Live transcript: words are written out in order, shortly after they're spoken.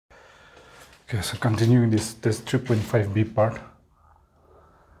Okay, so continuing this Test-3.5B part,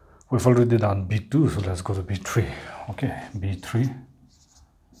 we've already done B2, so let's go to B3. Okay, B3.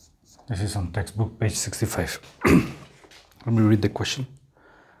 This is on textbook page 65. Let me read the question.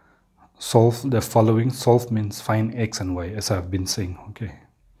 Solve the following. Solve means find x and y, as I've been saying. Okay.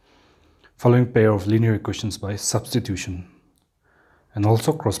 Following pair of linear equations by substitution and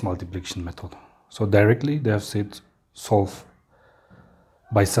also cross multiplication method. So directly they have said solve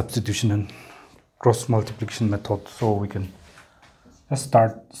by substitution and cross multiplication method, so we can just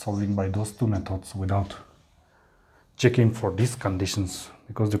start solving by those two methods without checking for these conditions,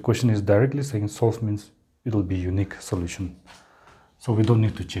 because the question is directly saying solve means it will be unique solution, so we don't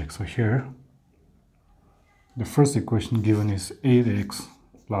need to check. So here the first equation given is 8x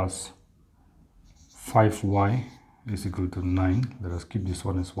plus 5y is equal to 9. Let us keep this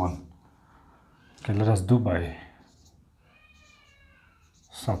one as 1. Okay, let us do by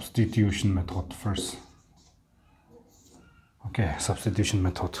substitution method first. Okay, substitution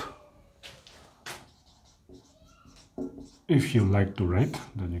method. If you like to write,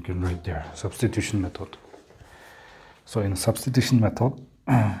 then you can write there, substitution method. So in substitution method,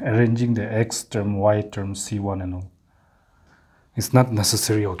 arranging the x term, y term, c1 and all, it's not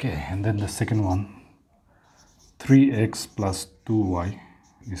necessary. Okay, and then the second one, 3x plus 2y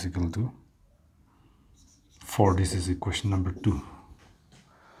is equal to 4. This is equation number 2.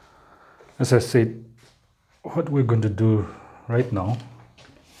 As I said, what we're going to do right now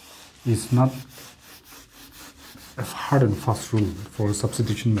is not a hard and fast rule for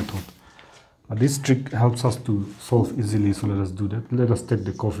substitution method, but this trick helps us to solve easily. So let us do that. Let us take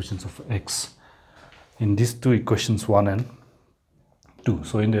the coefficients of x in these two equations 1 and 2.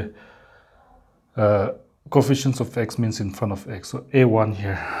 So in the coefficients of x means in front of x, so a1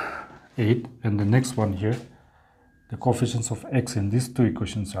 here 8, and the next one here, the coefficients of x in these two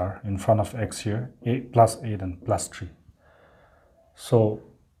equations are in front of x here, plus 8 and plus 3. So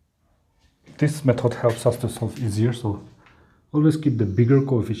this method helps us to solve easier. So always keep the bigger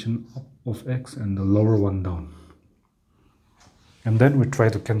coefficient of x and the lower one down. And then we try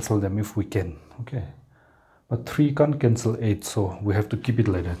to cancel them if we can. Okay. But 3 can't cancel 8, so we have to keep it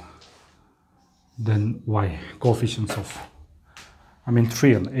like that. Then y, coefficients of,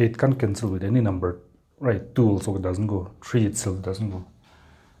 3 and 8 can't cancel with any number. Right, 2 also doesn't go, 3 itself doesn't go.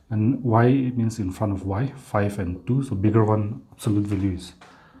 And y means in front of y, 5 and 2, so bigger one absolute value is,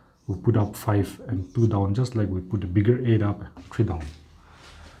 we put up 5 and 2 down, just like we put the bigger 8 up, 3 down.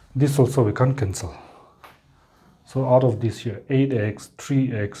 This also we can't cancel. So out of this here, 8x,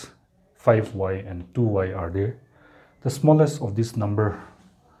 3x, 5y and 2y are there. The smallest of this number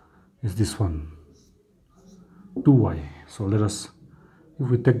is this one, 2y. So let us, if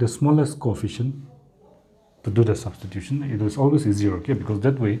we take the smallest coefficient to do the substitution, it is always easier, okay, because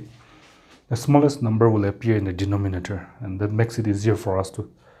that way the smallest number will appear in the denominator, and that makes it easier for us to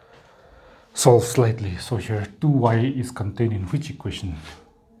solve slightly. So here 2y is contained in which equation?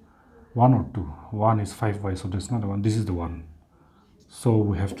 1 or 2? 1 is 5y, so that's not the one, this is the one. So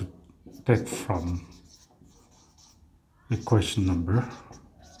we have to take from equation number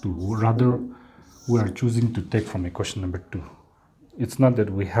 2. Rather, we are choosing to take from equation number 2. It's not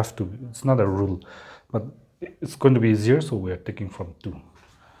that we have to, it's not a rule, but it's going to be easier, so we are taking from 2.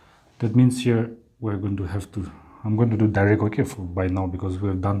 That means here we're going to have to, I'm going to do direct, okay, for by now, because we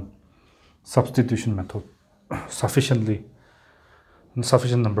have done substitution method sufficient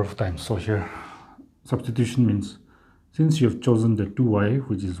number of times. So here substitution means, since you have chosen the 2y,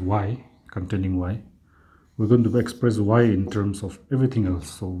 which is y, containing y, we're going to express y in terms of everything else.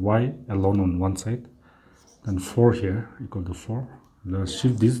 So y alone on one side, then 4 here equal to 4. Let's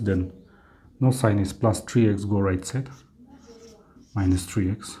shift this, then no sign is plus 3x, go right side, minus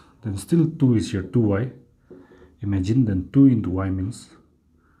 3x, then still 2 is here, 2y, imagine, then 2 into y means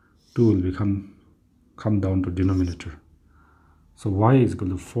 2 will come down to denominator. So y is equal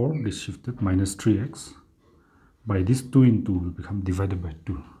to 4, this shifted, minus 3x, by this 2 into will become divided by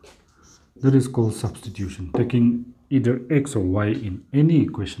 2. That is called substitution, taking either x or y in any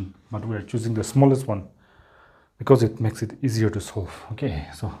equation, but we are choosing the smallest one because it makes it easier to solve. Okay,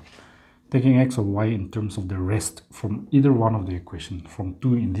 so taking x or y in terms of the rest from either one of the equation, from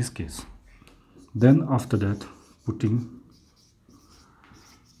 2 in this case. Then after that, putting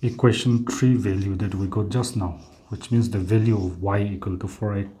equation 3 value that we got just now, which means the value of y equal to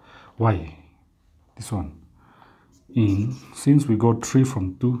 4y, this one. In, since we got 3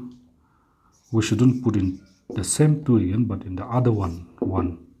 from 2, we shouldn't put in the same 2 again, but in the other one,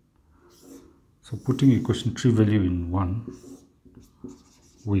 1. So putting equation 3 value in 1,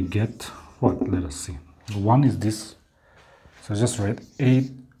 we get what? Let us see. 1 is this, so just write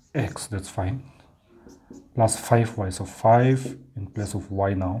x, that's fine, plus 5y, so 5 in place of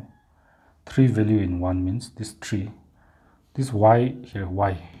y now. 3 value in 1 means this 3. This y here,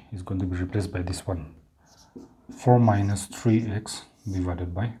 y is going to be replaced by this one. 4 minus 3x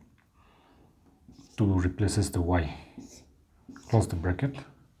divided by 2 replaces the y. Close the bracket.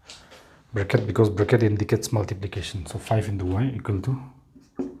 Bracket, because bracket indicates multiplication. So 5 into y equal to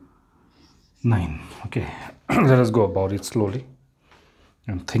 9. Okay, let us go about it slowly.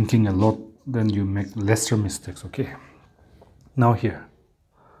 And thinking a lot, then you make lesser mistakes. Okay, now here,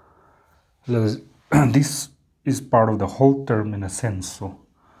 this is part of the whole term in a sense. So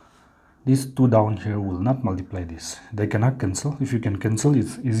these two down here will not multiply this. They cannot cancel. If you can cancel,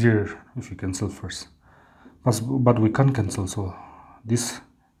 it's easier if you cancel first. But we can't cancel, so this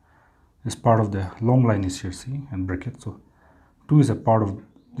is part of the long line is here, see, and bracket. So 2 is a part of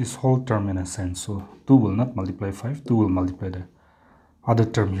this whole term in a sense. So 2 will not multiply 5. 2 will multiply the other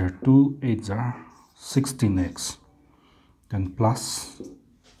term here. 2 8s are 16x. Then plus.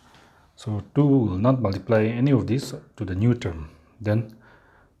 So 2 will not multiply any of these to the new term. Then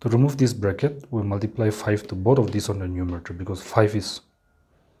to remove this bracket, we multiply 5 to both of these on the numerator, because 5 is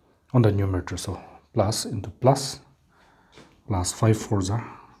on the numerator. So plus into plus, plus 5 4s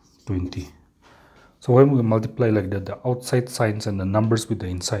are 20. So when we multiply like that, the outside signs and the numbers with the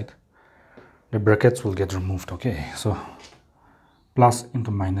inside, the brackets will get removed. Okay, so plus into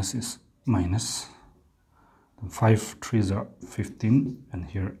minus is minus. 5 3s are 15, and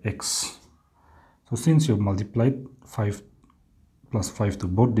here x. So since you multiplied 5 plus 5 to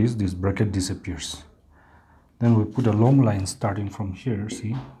both these, this bracket disappears. Then we put a long line starting from here,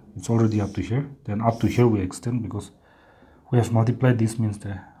 see, it's already up to here. Then up to here we extend, because we have multiplied this, means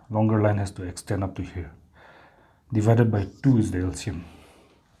the longer line has to extend up to here. Divided by 2 is the LCM.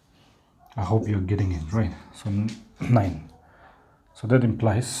 I hope you're getting it right. So 9. So that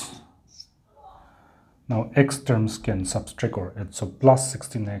implies now x terms can subtract or add. So plus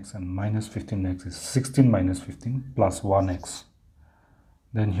 16x and minus 15x is 16 minus 15 plus 1x.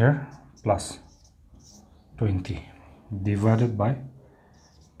 Then here plus 20 divided by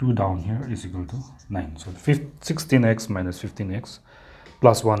 2 down here is equal to 9. So 16x minus 15x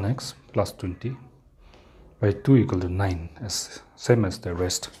plus 1x plus 20 by 2 equal to 9, as same as the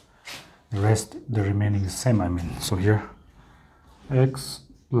rest. The remaining is same, I mean. So here x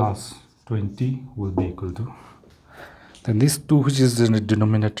plus 20 will be equal to, then this 2, which is in the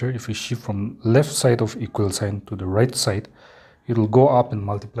denominator, if we shift from left side of equal sign to the right side, it will go up and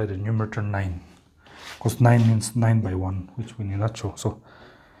multiply the numerator 9, because 9 means 9 by 1, which we need not show. So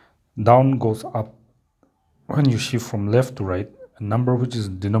down goes up. When you shift from left to right, a number which is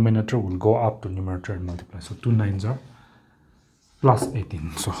denominator will go up to numerator and multiply. So 2 9s are plus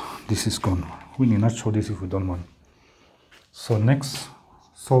 18. So this is gone. We need not show this if we don't want. So next,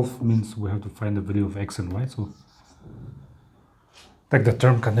 solve means we have to find the value of x and y. So take the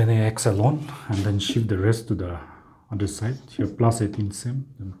term containing x alone and then shift the rest to the other side. Here plus 18 same,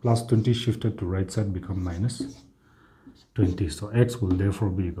 then plus 20 shifted to right side become minus 20. So x will therefore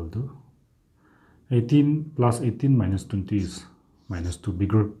be equal to 18 plus 18 minus 20 is minus 2,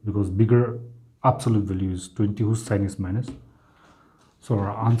 bigger, because bigger absolute value is 20 whose sign is minus. So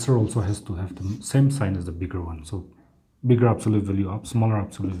our answer also has to have the same sign as the bigger one. So bigger absolute value up, smaller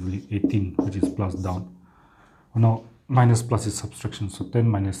absolute value 18, which is plus down. Now minus plus is subtraction, so 10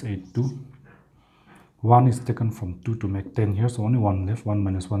 minus 8 2. 1 is taken from 2 to make 10 here, so only 1 left. 1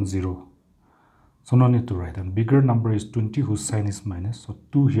 minus 1 0. So no need to write. And bigger number is 20 whose sign is minus, so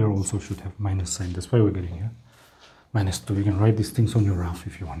 2 here also should have minus sign. That's why we're getting here minus 2. You can write these things on your graph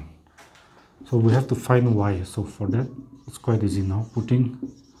if you want. So we have to find y. So for that it's quite easy now. Putting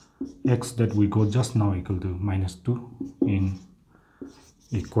x that we got just now equal to minus 2 in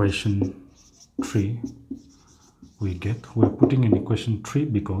equation 3, we're putting in equation 3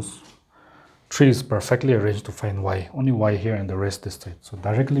 because 3 is perfectly arranged to find y. Only y here and the rest is straight. So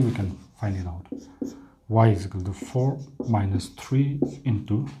directly we can find it out. Y is equal to 4 minus 3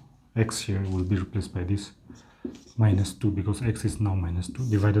 into x here will be replaced by this minus 2, because x is now minus 2,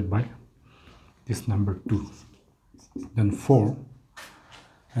 divided by this number 2. Then 4,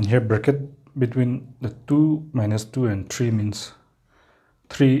 and here bracket between the 2 minus 2 and 3 means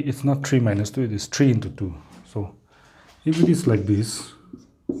 3. It's not 3 minus 2, it is 3 into 2. So if it is like this,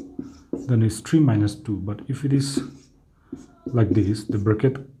 then it's 3 minus 2. But if it is like this, the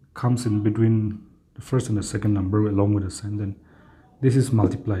bracket comes in between the first and the second number along with the sign. Then this is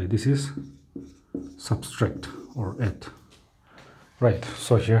multiply, this is subtract or add. Right,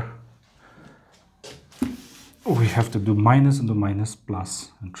 so here we have to do minus into minus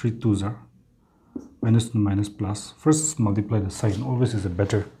plus, and 3 2s are minus into minus plus. First multiply the sign, always is a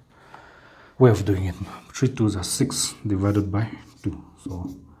better way of doing it. 3 2s are 6 divided by 2. So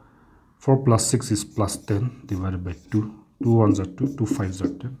 4 plus 6 is plus 10 divided by 2. 2 1s are 2, 2 5s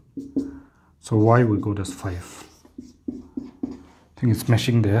are 10. So y we got as 5. I think it's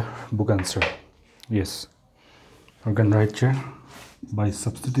matching the book answer. Yes. We can write here by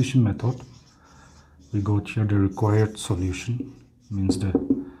substitution method. We got here the required solution, means the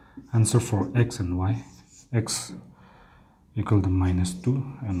answer for x and y. X equal to minus 2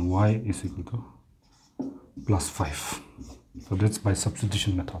 and y is equal to plus 5. So that's by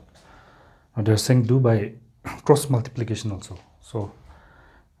substitution method. Now they're saying do by cross multiplication also. So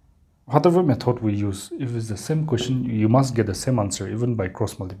whatever method we use, if it's the same question, you must get the same answer even by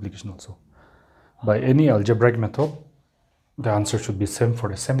cross multiplication also. By any algebraic method, the answer should be same for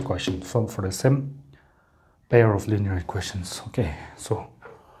the same question, for the same pair of linear equations. Okay, so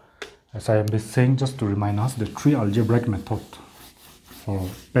as I am saying, just to remind us, the 3 algebraic method for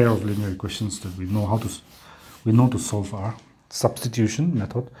pair of linear equations that we know to solve are substitution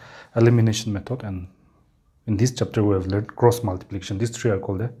method, elimination method, and in this chapter we have learned cross multiplication. These 3 are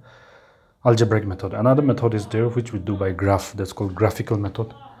called the algebraic method. Another method is there which we do by graph, that's called graphical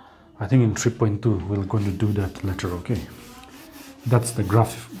method. I think in 3.2 we're going to do that later. Okay, that's the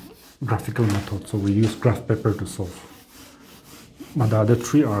graphical method, so we use graph paper to solve. But the other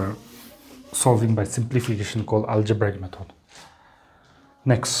 3 are solving by simplification, called algebraic method.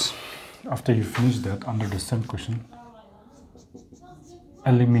 Next, after you finish that, under the same question,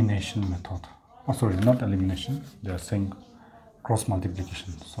 elimination method. Oh sorry, not elimination, they are saying cross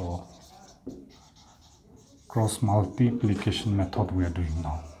multiplication. So cross multiplication method we are doing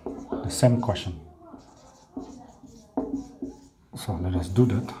now, the same question. So let us do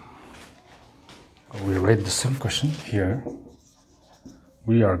that. We write the same question here.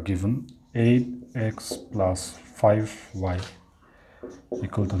 We are given 8x plus 5y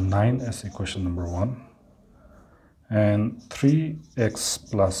equal to 9 as equation number 1, and 3x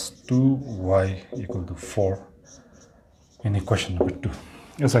plus 2y equal to 4 in equation number 2.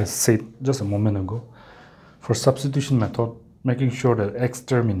 As I said just a moment ago, for substitution method, making sure that x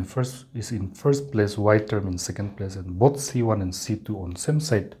term is in first place, y term in second place, and both c1 and c2 on same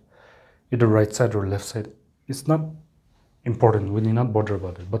side, either right side or left side, it's not important. We need not bother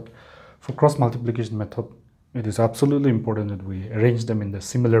about it. But for cross multiplication method, it is absolutely important that we arrange them in the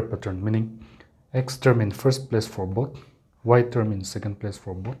similar pattern, meaning x term in first place for both, y term in second place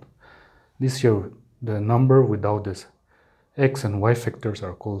for both. This here, the number without this x and y factors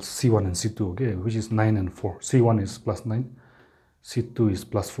are called c1 and c2, okay, which is 9 and 4. c1 is plus 9, c2 is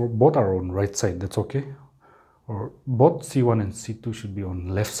plus 4. Both are on right side, that's okay. Or both c1 and c2 should be on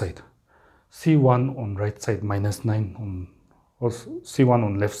left side. c1 on right side minus 9 on, or c1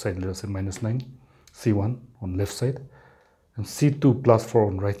 on left side, let us say minus 9, c1 on left side, and c2 plus 4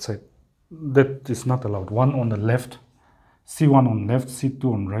 on right side. That is not allowed. One on the left, c1 on left, c2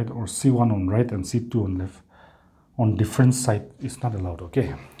 on right, or c1 on right and c2 on left on different side is not allowed.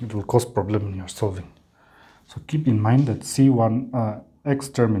 Okay, it will cause problem in your solving. So keep in mind that c1 x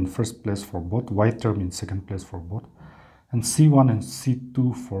term in first place for both, y term in second place for both, and c1 and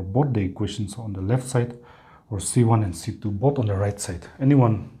c2 for both the equations on the left side, or c1 and c2 both on the right side.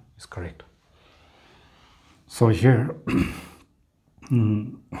 Anyone is correct. So here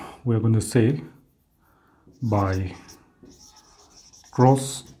we are going to say by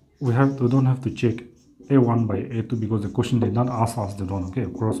cross, we don't have to check a1 by a2 because the question did not ask us that one. Okay,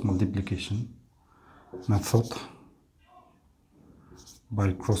 cross multiplication method,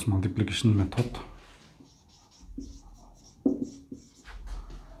 by cross multiplication method.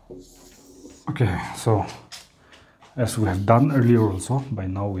 Okay, so as we have done earlier also, by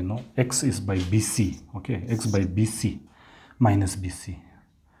now we know x is by bc. Okay, x by bc minus bc.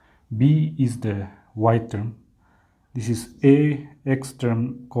 B is the y term. This is a, x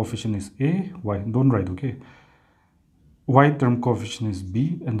term coefficient is a, y, don't write, okay. Y term coefficient is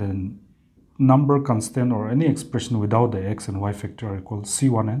b, and then number constant or any expression without the x and y factor are called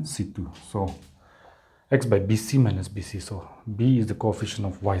c1 and c2. So x by bc minus bc, so b is the coefficient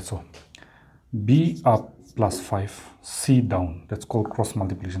of y, so b up plus 5, c down, that's called cross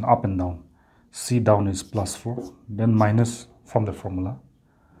multiplication, up and down. C down is plus 4, then minus from the formula,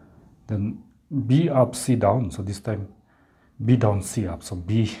 then b up, c down, so this time b down, c up, so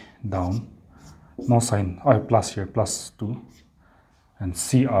b down, no sign, plus here, plus 2, and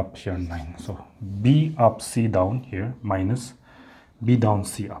c up here 9, so b up, c down here, minus b down,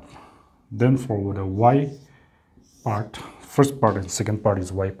 c up. Then for the y part, first part and second part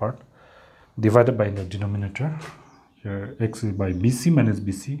is y part, divided by the denominator, here x is by bc minus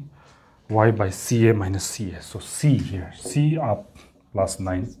bc, y by ca minus ca, so c here, c up plus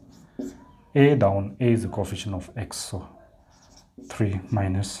 9, a down, a is the coefficient of x, so 3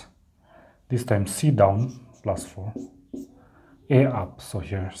 minus, this time c down plus 4, a up, so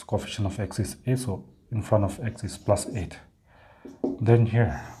here coefficient of x is a, so in front of x is plus 8. Then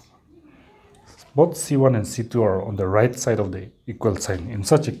here both c1 and c2 are on the right side of the equal sign. In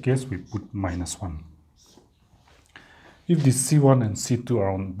such a case we put minus 1. If the c1 and c2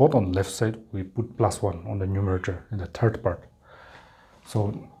 are both on left side, we put plus 1 on the numerator in the third part.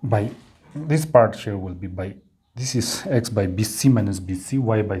 So by this part here will be by, this is x by bc minus bc,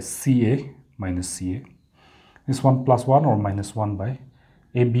 y by ca minus ca. This one plus 1 or minus 1 by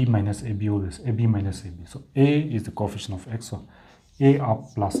ab minus ab, always ab minus ab. So a is the coefficient of x, so a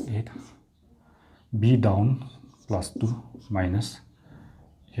up plus 8, b down plus 2 minus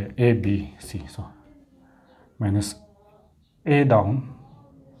here a b c, so minus a down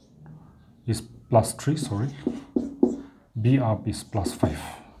is plus 3, sorry, b up is plus 5.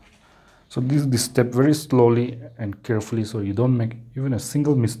 So this step very slowly and carefully, so you don't make even a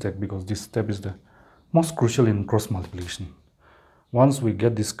single mistake, because this step is the most crucial in cross multiplication. Once we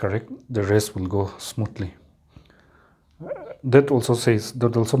get this correct, the rest will go smoothly. That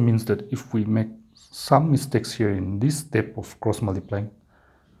also means that if we make some mistakes here in this step of cross multiplying,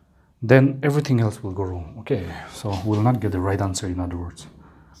 then everything else will go wrong. Okay, so we'll not get the right answer, in other words.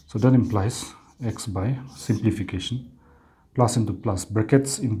 So that implies x by simplification, plus into plus,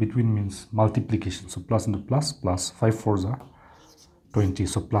 brackets in between means multiplication, so plus into plus, plus 5 4s are 20,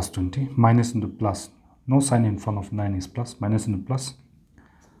 so plus 20, minus into plus, no sign in front of 9 is plus, minus into plus,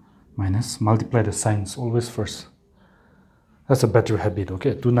 minus, multiply the signs always first. That's a better habit.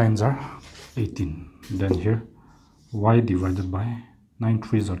 Okay, 2 9s are 18. Then here y divided by 9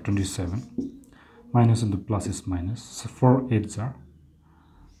 3s are 27, minus into plus is minus, so 4 8s are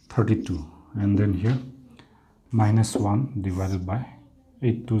 32, and then here minus 1 divided by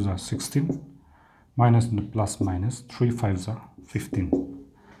 8 2s are 16, minus into plus minus 3 5s are 15.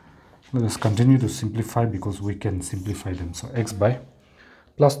 Let us continue to simplify, because we can simplify them. So x by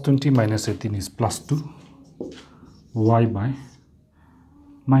plus 20 minus 18 is plus 2, y by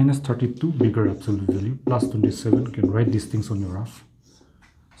minus 32, bigger absolute value, plus 27, you can write these things on your graph.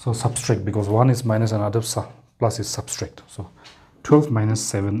 So subtract, because one is minus and other plus is subtract. So 12 minus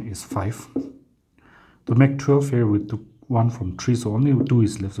 7 is 5. To make 12 here, we took 1 from 3, so only 2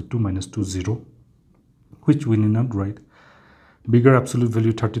 is left, so 2 minus 2 0, which we need not write. Bigger absolute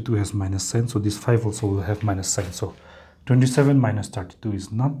value 32 has minus sign, so this 5 also will have minus sign. So 27 minus 32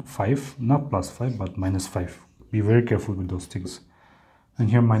 is not 5, not plus 5, but minus 5. Be very careful with those things. And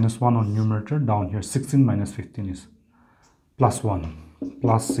here minus 1 on numerator, down here 16 minus 15 is plus 1.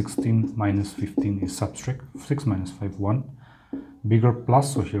 Plus 16 minus 15 is subtract, 6 minus 5, 1. Bigger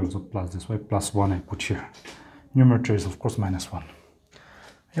plus, so here also plus, that's why plus 1 I put here. Numerator is of course minus 1.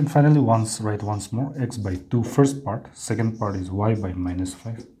 And finally, write once more, x by 2 first part, second part is y by minus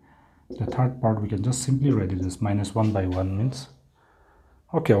 5. The third part we can just simply write it as minus 1 by 1 means.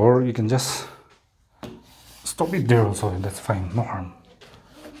 Okay, or you can just stop it there also, that's fine, no harm.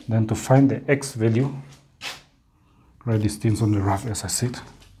 Then to find the x value, write these things on the graph as I said.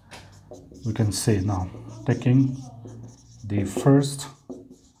 We can say now, taking the first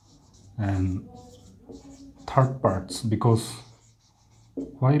and third parts, because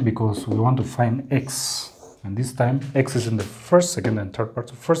why? Because we want to find x, and this time x is in the first, second and third part.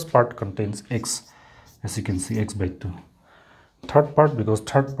 So first part contains x, as you can see, x by 2. Third part, because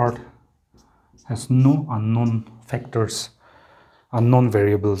third part has no unknown factors, unknown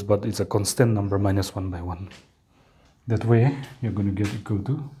variables, but it's a constant number minus 1 by 1. That way you're going to get equal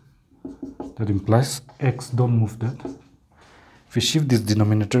to, that implies x, don't move that. If we shift this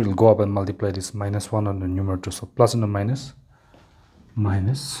denominator, it will go up and multiply this minus 1 on the numerator, so plus and a minus,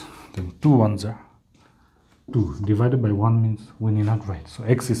 minus, then 2 1s are 2, divided by 1 means we need not write, so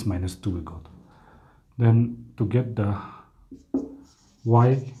x is minus 2 we got. Then to get the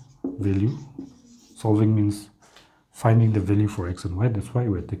y value, solving means finding the value for x and y, that's why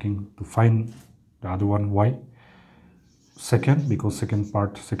we're taking to find the other one, y, second, because second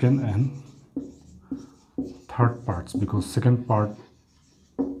part, second, and third parts, because second part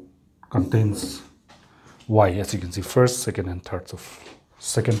contains y, as you can see, first, second and third. So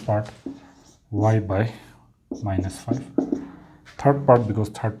second part y by minus 5. Third part, because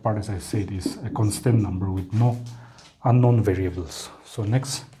third part, as I said, is a constant number with no unknown variables. So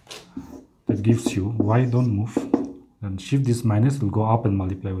next, that gives you y, don't move, then shift this minus, will go up and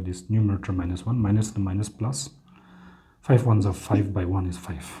multiply with this numerator minus 1, minus the minus plus, 5 1s are 5 by 1 is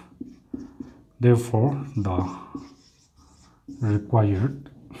 5. Therefore the required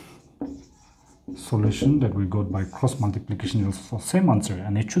solution that we got by cross multiplication is for same answer,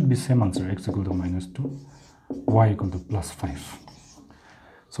 and it should be same answer, x equal to -2, y equal to +5.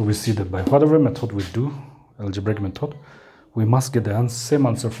 So we see that by whatever method we do, algebraic method, we must get the same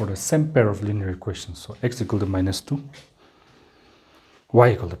answer for the same pair of linear equations. So x equal to -2,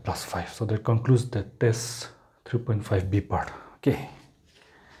 y equal to +5. So that concludes the test 3.5b part. Okay.